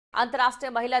अंतर्राष्ट्रीय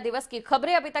महिला दिवस की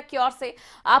खबरें अभी तक की ओर से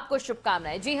आपको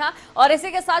शुभकामनाएं। जी हां, और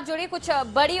इसी के साथ जुड़ी कुछ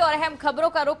बड़ी और अहम खबरों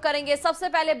का रुख करेंगे। सबसे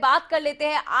पहले बात कर लेते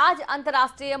हैं आज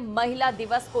अंतर्राष्ट्रीय महिला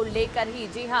दिवस को लेकर ही।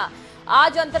 जी हां,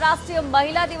 आज अंतर्राष्ट्रीय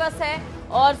महिला दिवस है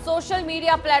और सोशल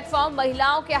मीडिया प्लेटफॉर्म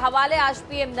महिलाओं के हवाले आज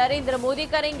पीएम नरेंद्र मोदी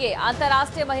करेंगे।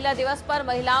 अंतर्राष्ट्रीय महिला दिवस पर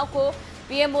महिलाओं को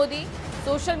PM Modi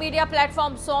social media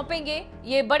platform सौंपेंगे।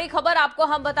 ये बड़ी खबर आपको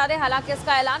हम बता दें, हालांकि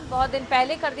इसका ऐलान बहुत दिन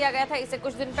पहले कर दिया गया था। इसे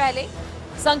कुछ दिन पहले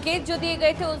संकेत जो दिए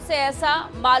गए थे उनसे ऐसा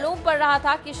मालूम पड़ रहा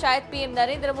था कि शायद PM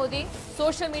Narendra Modi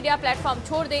social media platform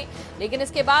छोड़ दें, लेकिन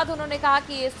इसके बाद उन्होंने कहा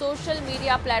कि ये सोशल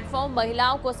मीडिया प्लेटफॉर्म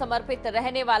महिलाओं को समर्पित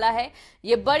रहने वाला है।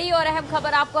 ये बड़ी और अहम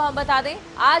खबर आपको हम बता दें,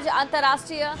 आज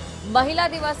अंतर्राष्ट्रीय महिला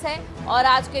दिवस है और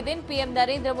आज के दिन PM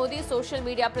Narendra Modi social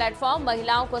media platform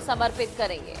महिलाओं को समर्पित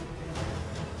करेंगे।